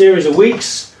series of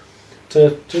weeks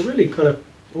to really kind of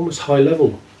almost high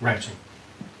level routing.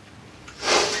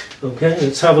 Okay,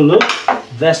 let's have a look.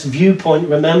 This viewpoint,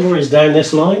 remember, is down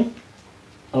this line.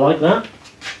 I like that.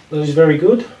 That is very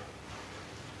good.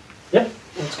 Yep,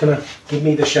 that's going to give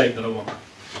me the shape that I want.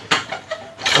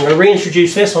 I'm going to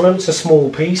reintroduce this. I know it's a small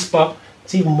piece, but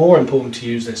it's even more important to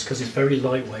use this because it's very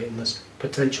lightweight and there's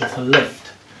potential for lift.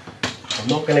 I'm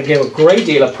not going to give a great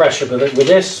deal of pressure with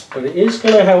this, but it is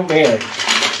going to help me out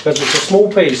because it's a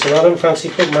small piece and I don't fancy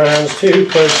putting my hands too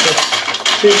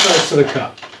close to the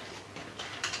cut.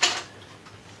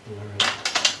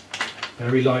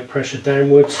 Very light pressure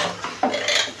downwards.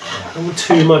 Not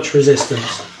too much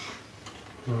resistance.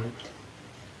 Right.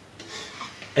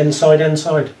 End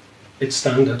side. It's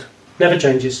standard. Never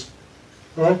changes.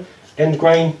 Alright. End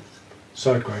grain,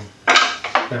 side grain.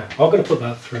 Now, I'm going to put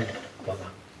that through like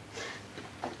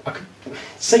that.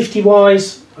 Safety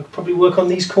wise, I could probably work on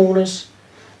these corners,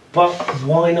 but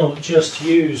why not just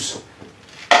use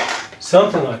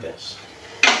something like this,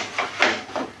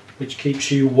 which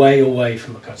keeps you way away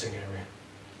from the cutting area.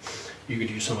 You could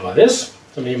use something like this,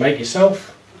 something you make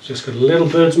yourself. It's just got a little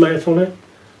bird's mouth on it,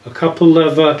 a couple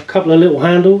of little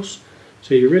handles,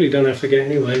 so you really don't have to get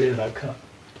anywhere near that cut.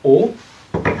 Or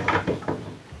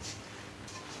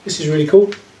this is really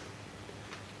cool,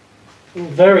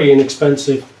 very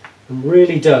inexpensive, and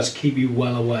really does keep you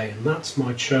well away. And that's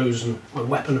my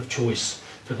weapon of choice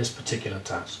for this particular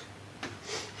task.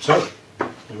 So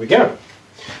there we go.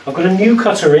 I've got a new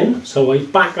cutter in, so I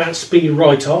back that speed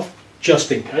right off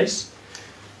just in case.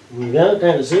 There we go,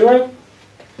 down to 0.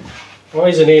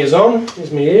 Eyes and ears on.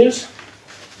 Here's my ears.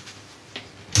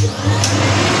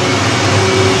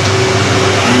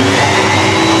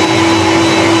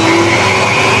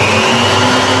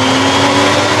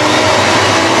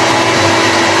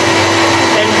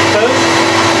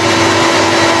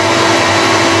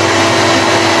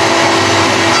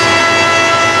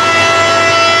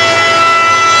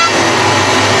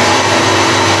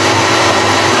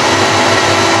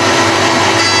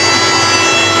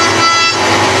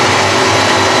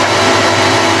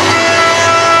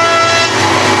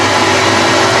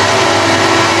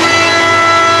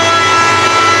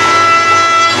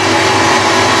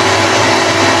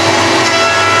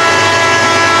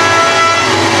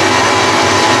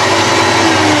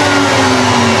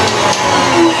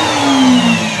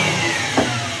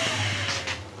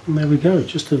 And there we go,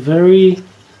 just a very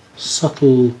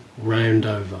subtle round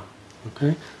over,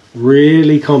 okay?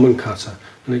 Really common cutter,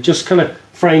 and it just kind of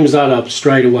frames that up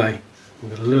straight away.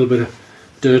 We've got a little bit of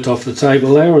dirt off the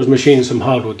table there. I was machining some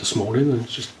hardwood this morning and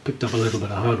it's just picked up a little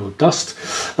bit of hardwood dust,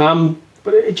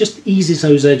 but it just eases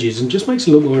those edges and just makes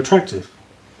it look more attractive.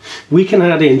 We can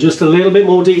add in just a little bit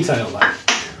more detail there.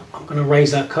 I'm going to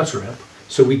raise that cutter up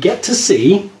so we get to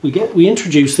see, we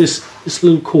introduce this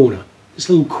little corner. This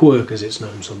little quirk, as it's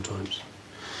known sometimes.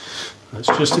 That's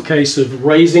just a case of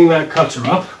raising that cutter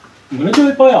up. I'm going to do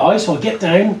it by eye, so I'll get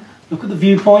down, look at the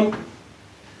viewpoint.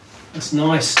 That's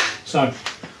nice. So,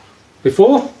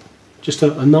 before, just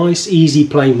a nice easy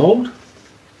plain mould.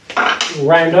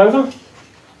 Round over.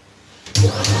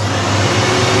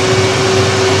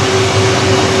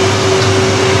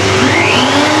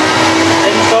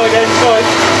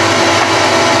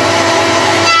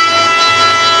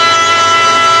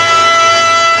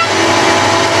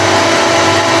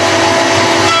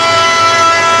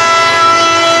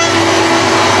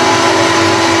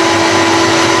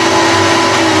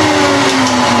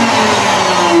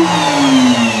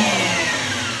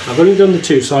 I've only done the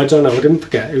two sides, I know, I didn't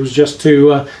forget. It was just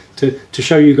to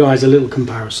show you guys a little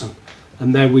comparison.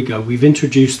 And there we go, we've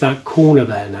introduced that corner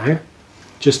there now,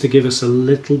 just to give us a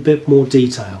little bit more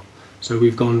detail. So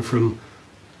we've gone from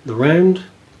the round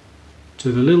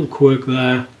to the little quirk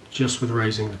there, just with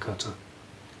raising the cutter.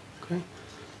 Okay,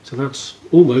 so that's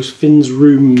almost Finn's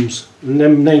Room's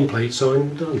nameplate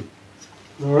sign done.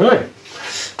 Alright,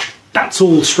 that's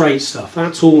all straight stuff,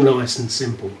 that's all nice and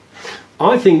simple.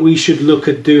 I think we should look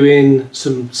at doing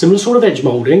some similar sort of edge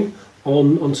moulding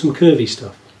on some curvy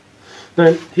stuff.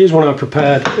 Now, here's one I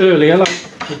prepared earlier, like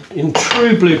in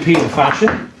true Blue Peter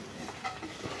fashion.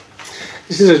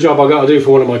 This is a job I got to do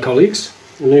for one of my colleagues,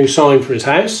 a new sign for his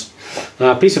house.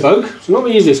 Piece of oak, it's not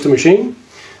the easiest to machine.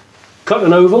 Cut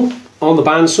an oval on the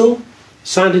bandsaw,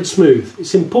 sanded smooth.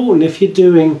 It's important if you're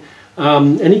doing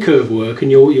any curve work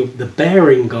and the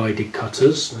bearing guided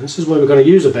cutters, and this is where we're going to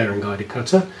use a bearing guided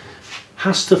cutter,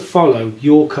 has to follow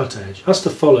your cut edge, has to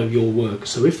follow your work.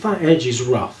 So if that edge is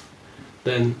rough,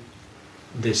 then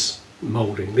this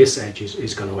moulding, this edge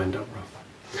is going to end up rough.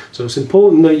 So it's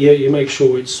important that you make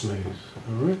sure it's smooth.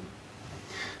 All right.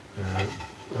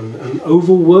 And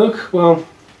oval work, well,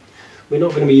 we're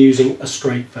not going to be using a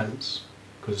straight fence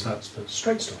because that's for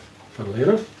straight stuff, funnily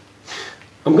enough.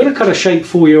 I'm going to cut a shape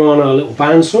for you on a little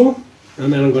bandsaw,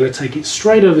 and then I'm going to take it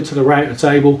straight over to the router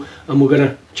table, and we're going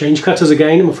to change cutters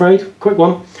again, I'm afraid, quick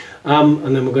one,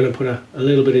 and then we're going to put a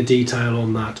little bit of detail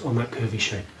on that curvy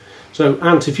shape. So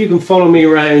Ant, if you can follow me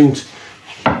around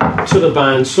to the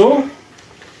bandsaw,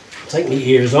 take my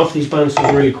ears off, these bandsaws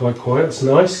are really quite quiet, that's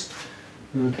nice.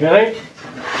 Okay,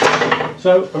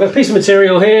 so I've got a piece of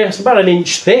material here, it's about 1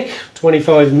 inch thick,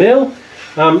 25mm.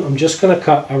 I'm just going to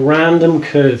cut a random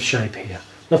curve shape here,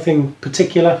 nothing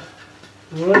particular.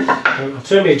 Alright, I'll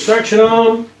turn my extraction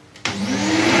on.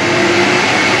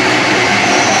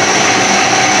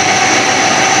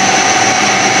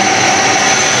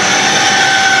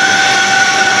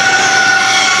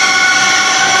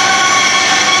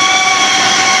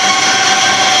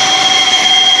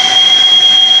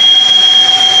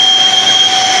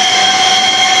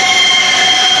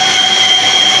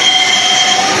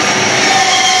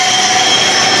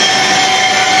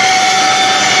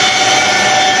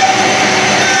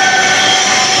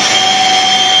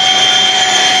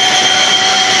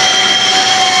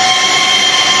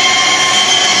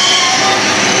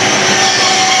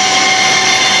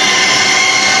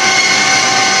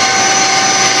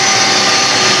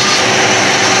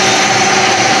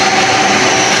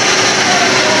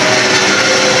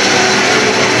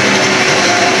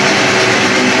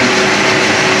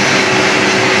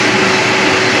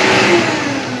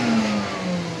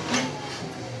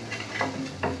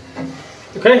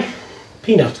 Okay,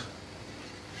 peanut.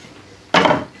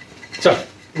 So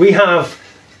we have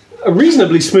a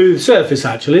reasonably smooth surface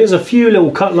actually. There's a few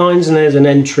little cut lines and there's an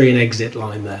entry and exit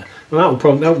line there. Well,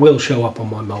 that will show up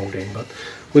on my moulding, but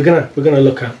we're gonna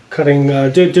look at cutting,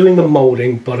 doing the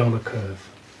moulding but on a curve.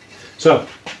 So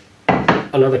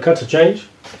another cutter change,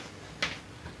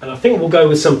 and I think we'll go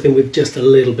with something with just a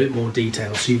little bit more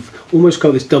detail. So you've almost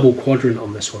got this double quadrant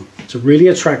on this one. It's a really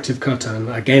attractive cutter, and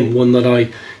again one that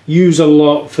I use a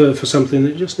lot for something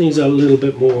that just needs a little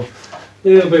bit more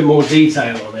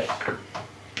detail on it.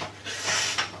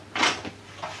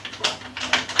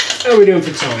 How are we doing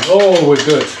for time? Oh, we're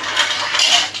good.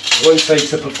 I won't say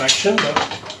to perfection, but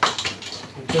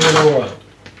we're doing all right.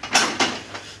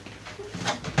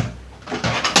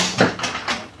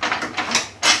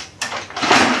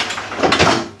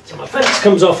 So my fence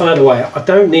comes off out of the way. I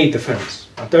don't need the fence.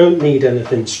 I don't need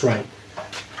anything straight.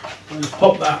 I'll just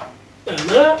pop that down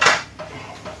there.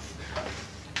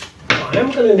 I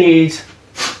am going to need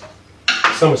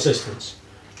some assistance.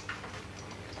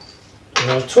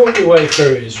 And I'll talk your way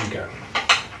through it as you go.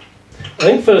 I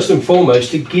think first and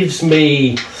foremost it gives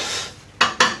me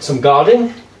some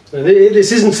guarding.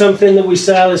 This isn't something that we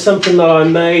sell, it's something that I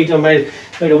made. I made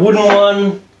a wooden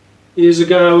one years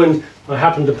ago, and I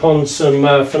happened upon some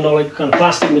phenolic kind of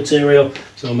plastic material,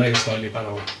 so I made a slightly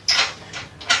better one.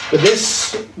 But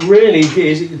this really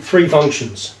is 3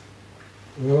 functions.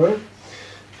 All right.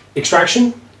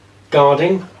 Extraction,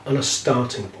 guarding, and a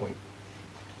starting point.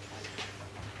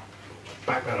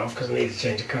 back that off because I need to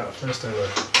change the cutter first, don't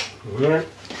I? Alright,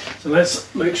 so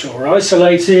let's make sure we're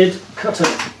isolated. Cutter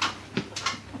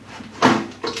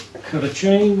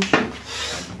change.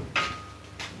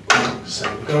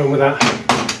 So we're going with that.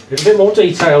 A little bit more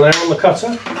detail now on the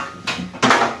cutter.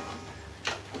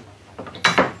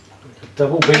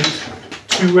 Double bead,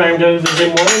 2 round overs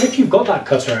in one. And if you've got that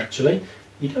cutter actually,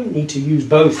 you don't need to use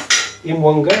both in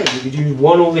one go. You could use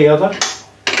one or the other.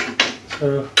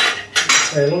 So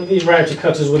a lot of these router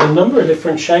cutters with a number of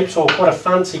different shapes, or quite a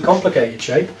fancy complicated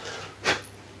shape,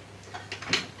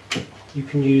 you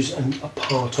can use a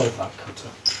part of that cutter,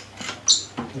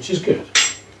 which is good.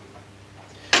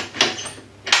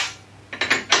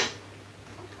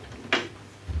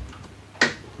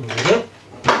 There we go.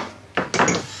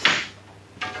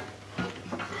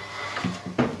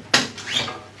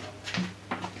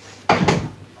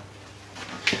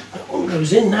 That one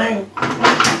goes in now.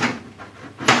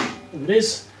 There it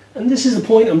is. And this is the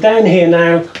point. I'm down here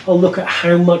now. I'll look at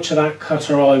how much of that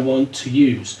cutter I want to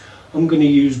use. I'm going to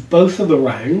use both of the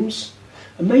rounds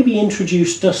and maybe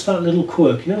introduce just that little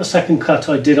quirk. You know the second cut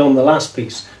I did on the last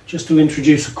piece, just to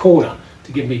introduce a corner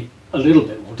to give me a little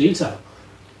bit more detail.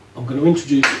 I'm going to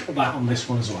introduce that on this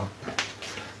one as well.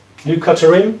 New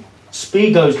cutter in,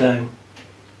 speed goes down.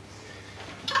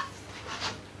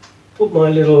 Put my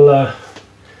little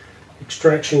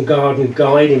extraction garden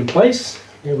guide in place.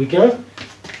 Here we go.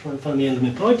 Try and find the end of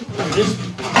my pipe. There it is.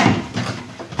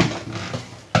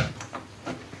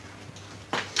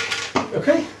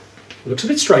 Okay, looks a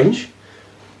bit strange.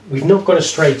 We've not got a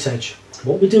straight edge.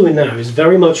 What we're doing now is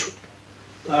very much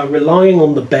relying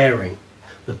on the bearing.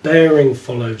 The bearing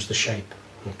follows the shape.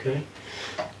 Okay,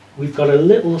 we've got a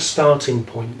little starting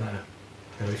point there.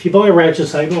 Now, if you buy a router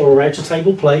table or a router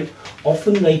table plate,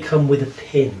 often they come with a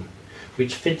pin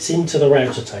which fits into the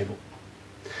router table.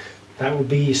 That would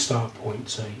be your start point.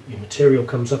 So your material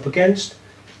comes up against,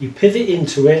 you pivot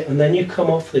into it, and then you come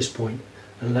off this point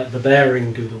and let the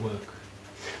bearing do the work.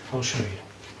 I'll show you.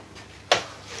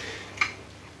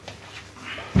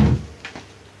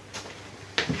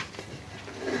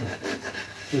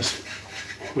 Just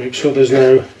make sure there's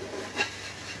no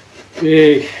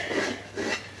big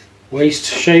waste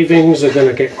shavings are going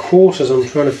to get caught as I'm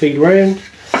trying to feed around.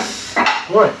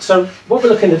 Right, so what we're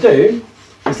looking to do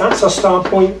is that's our start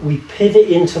point. We pivot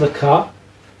into the cut,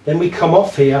 then we come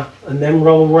off here and then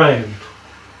roll round.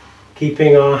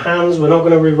 Keeping our hands, we're not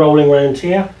going to be rolling round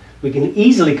here. We can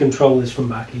easily control this from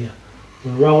back here.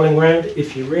 We're rolling round.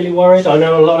 If you're really worried, I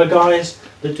know a lot of guys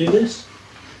that do this.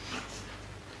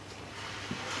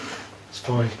 It's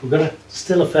fine. We're going to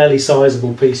still a fairly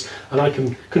sizable piece, and I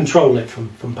can control it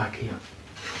from back here.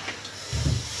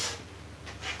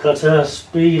 Cutter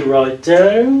speed right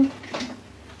down.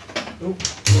 Oh,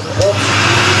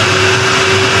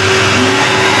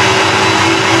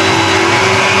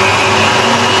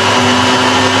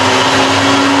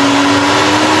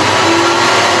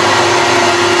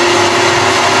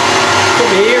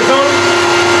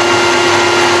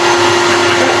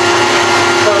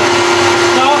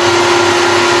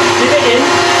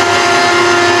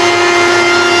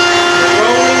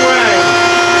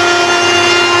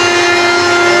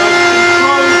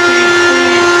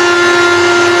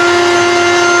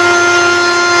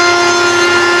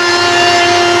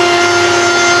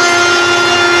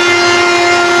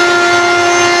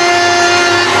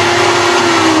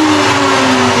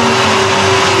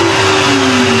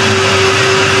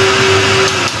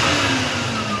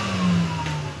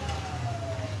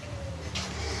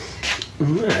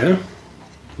 there,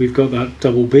 we've got that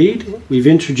double bead. We've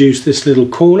introduced this little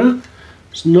corner.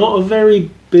 It's not a very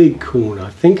big corner.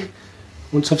 I think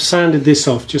once I've sanded this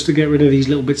off, just to get rid of these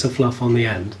little bits of fluff on the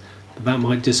end, that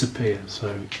might disappear.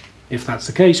 So if that's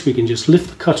the case, we can just lift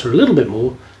the cutter a little bit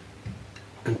more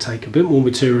and take a bit more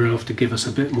material off to give us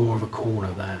a bit more of a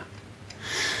corner there.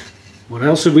 What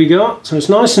else have we got? So it's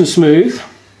nice and smooth.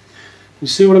 You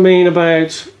see what I mean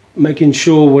about making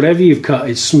sure whatever you've cut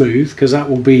is smooth, because that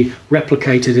will be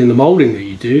replicated in the moulding that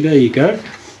you do. There you go.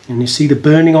 And you see the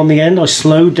burning on the end. I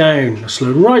slowed down. I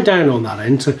slowed right down on that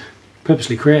end to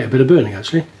purposely create a bit of burning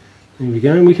actually. There we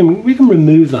go. And we can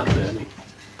remove that burning.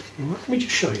 Let me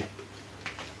just show you.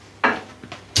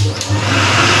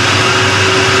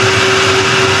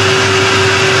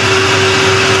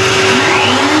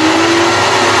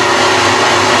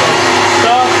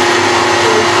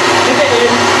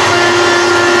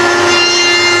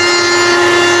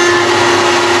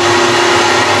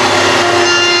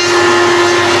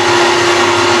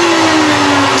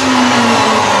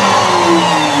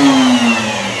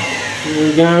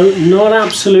 Not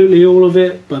absolutely all of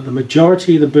it, but the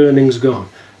majority of the burning's gone.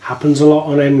 Happens a lot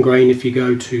on end grain if you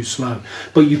go too slow.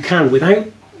 But you can, without,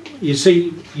 you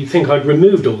see, you think I'd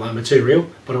removed all that material,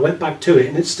 but I went back to it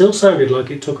and it still sounded like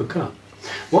it took a cut.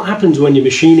 What happens when you're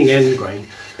machining end grain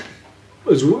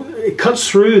is it cuts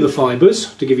through the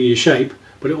fibres to give you your shape,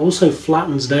 but it also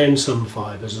flattens down some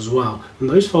fibres as well. And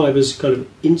those fibres kind of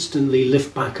instantly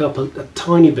lift back up a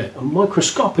tiny bit, a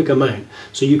microscopic amount,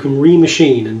 so you can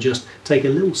remachine and just take a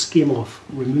little skim off,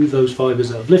 remove those fibres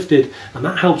that have lifted, and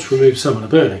that helps remove some of the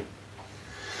burning.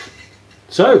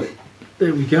 So,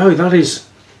 there we go, that is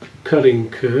cutting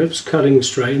curves, cutting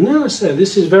straight. And now I said,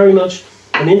 this is very much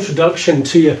an introduction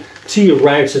to your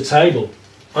router table.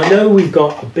 I know we've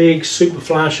got a big super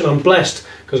flash, and I'm blessed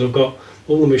because I've got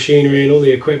all the machinery and all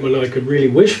the equipment I could really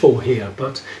wish for here,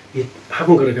 but you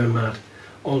haven't got to go mad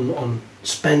on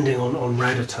spending on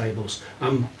router tables.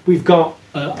 We've got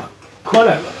quite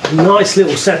a nice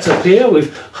little setup here.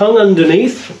 We've hung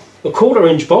underneath a 1/4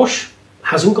 inch Bosch.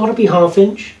 Hasn't got to be 1/2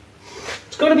 inch.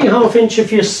 It's got to be 1/2 inch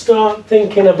if you start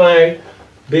thinking about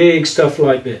big stuff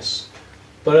like this.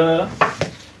 But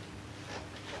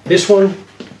this one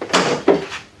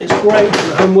is great in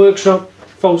the home workshop.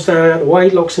 Folds down out of the way,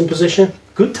 locks in position.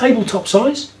 Good tabletop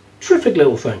size, terrific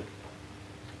little thing.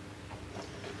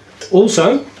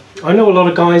 Also, I know a lot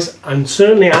of guys, and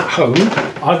certainly at home,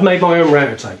 I've made my own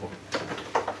router table.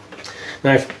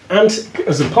 Now, and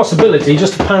as a possibility,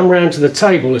 just to pan round to the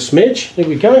table a smidge, here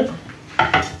we go.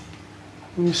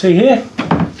 You see here?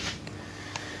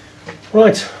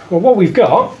 Right, well what we've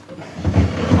got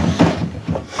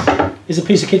is a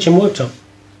piece of kitchen worktop.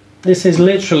 This is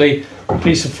literally a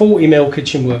piece of 40mm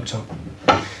kitchen worktop,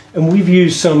 and we've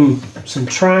used some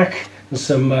track and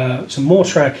some more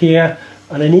track here,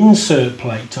 and an insert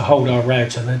plate to hold our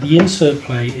router. Now the insert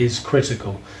plate is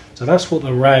critical, so that's what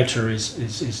the router is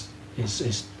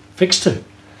fixed to.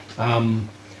 And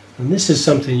this is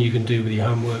something you can do with your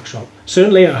home workshop.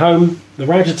 Certainly at home, the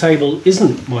router table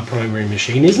isn't my primary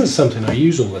machine, isn't something I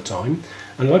use all the time,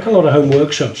 and like a lot of home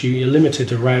workshops, you're limited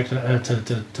to router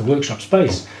to workshop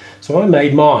space. So I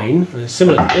made mine,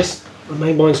 similar to this, I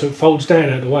made mine so it folds down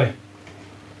out of the way.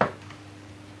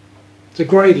 It's a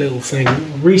great little thing.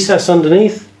 Recess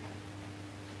underneath.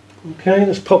 Okay,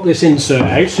 let's pop this insert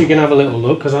out so you can have a little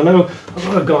look, because I know a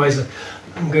lot of guys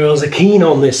and girls are keen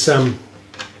on this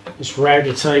this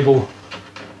router table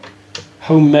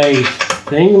homemade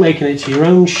thing, making it to your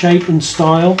own shape and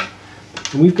style.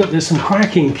 And we've got some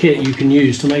cracking kit you can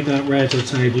use to make that router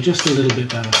table just a little bit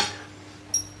better.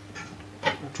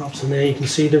 Drops in there, you can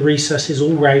see the recess is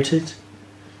all routed,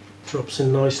 drops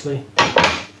in nicely.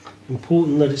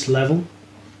 Important that it's level.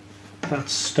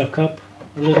 That's stuck up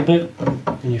a little bit,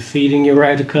 and you're feeding your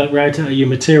your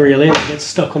material in, it gets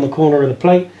stuck on the corner of the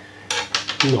plate.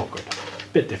 Not good,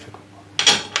 bit difficult.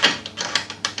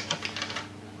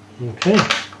 Okay,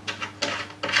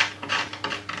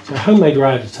 so homemade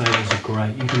router tables are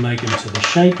great. You can make them to the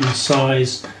shape and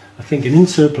size. I think an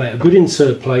insert plate, a good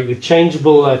insert plate with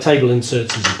changeable table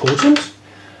inserts is important.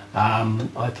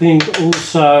 I think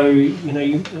also, you know,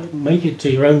 you make it to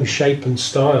your own shape and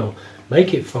style.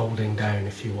 Make it folding down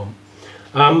if you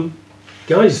want.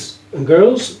 Guys and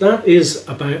girls, that is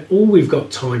about all we've got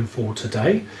time for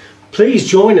today. Please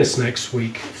join us next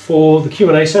week for the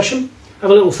Q&A session.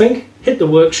 Have a little think, hit the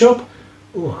workshop.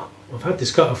 Oh, I've had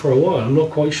this cutter for a while. I'm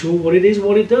not quite sure what it is,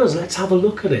 what it does. Let's have a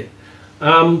look at it.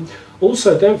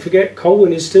 Also, don't forget,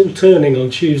 Colwyn is still turning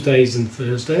on Tuesdays and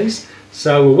Thursdays.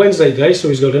 So Wednesday today, so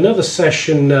he's got another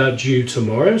session due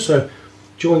tomorrow. So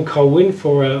join Colwyn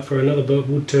for another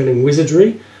wood turning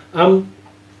wizardry.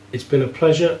 It's been a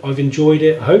pleasure. I've enjoyed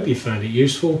it. I hope you found it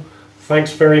useful.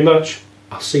 Thanks very much.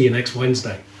 I'll see you next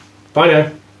Wednesday. Bye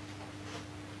now.